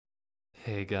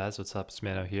Hey guys, what's up? It's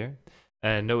Mano here.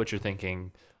 And I know what you're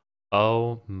thinking.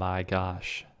 Oh my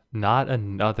gosh, not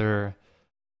another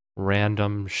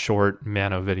random short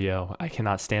Mano video. I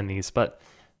cannot stand these. But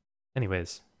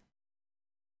anyways,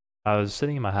 I was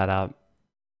sitting in my hideout.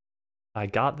 I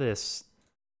got this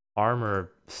armor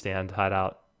stand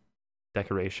hideout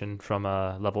decoration from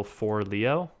a level 4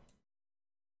 Leo.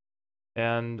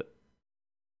 And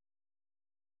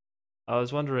I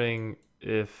was wondering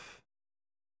if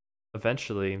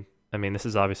eventually, I mean, this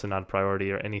is obviously not a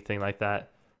priority or anything like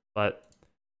that, but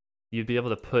you'd be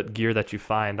able to put gear that you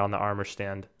find on the armor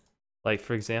stand. Like,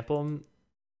 for example,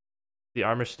 the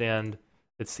armor stand,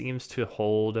 it seems to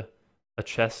hold a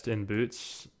chest and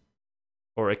boots,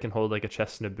 or it can hold like a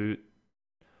chest and a boot,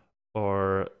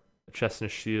 or a chest and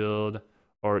a shield,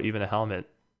 or even a helmet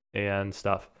and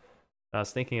stuff. And I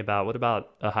was thinking about what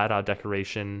about a hideout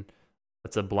decoration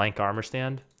that's a blank armor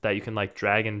stand that you can like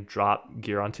drag and drop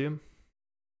gear onto?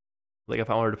 Like if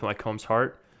I wanted to put my Combs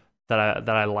Heart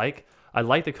I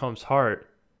like the Combs Heart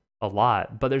a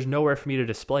lot, but there's nowhere for me to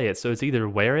display it. So it's either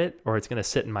wear it or it's gonna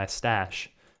sit in my stash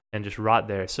and just rot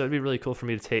there. So it'd be really cool for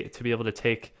me to be able to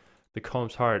take the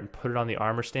Combs Heart and put it on the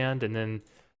armor stand, and then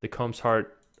the Combs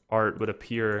Heart art would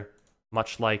appear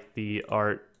much like the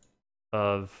art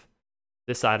of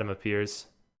this item appears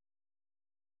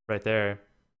right there,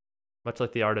 much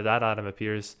like the art of that item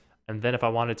appears. And then if I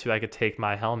wanted to, I could take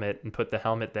my helmet and put the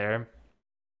helmet there,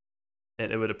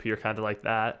 and it would appear kind of like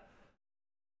that.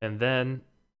 And then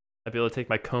I'd be able to take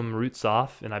my comb roots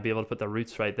off, and I'd be able to put the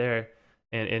roots right there,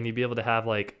 and you'd be able to have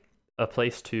like a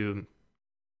place to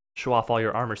show off all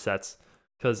your armor sets.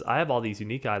 Because I have all these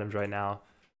unique items right now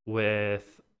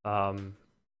with all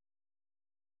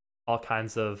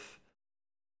kinds of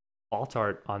alt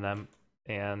art on them,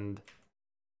 and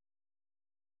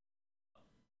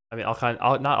I mean not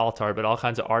alt art, but all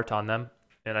kinds of art on them.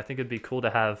 And I think it'd be cool to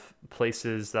have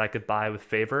places that I could buy with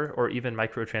favor, or even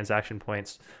microtransaction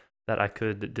points that I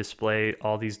could display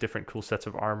all these different cool sets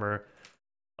of armor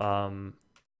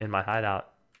in my hideout.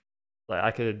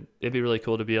 Like it'd be really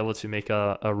cool to be able to make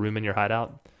a room in your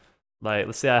hideout. Like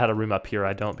let's say I had a room up here.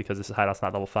 I don't, because this hideout's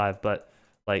not level 5, but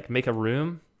like make a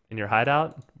room in your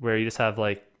hideout where you just have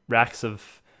like racks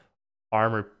of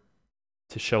armor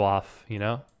to show off, you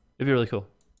know? It'd be really cool.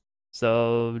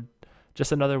 So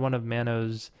just another one of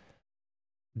Mano's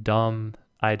dumb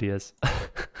ideas.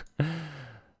 All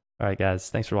right, guys.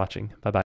 Thanks for watching. Bye bye.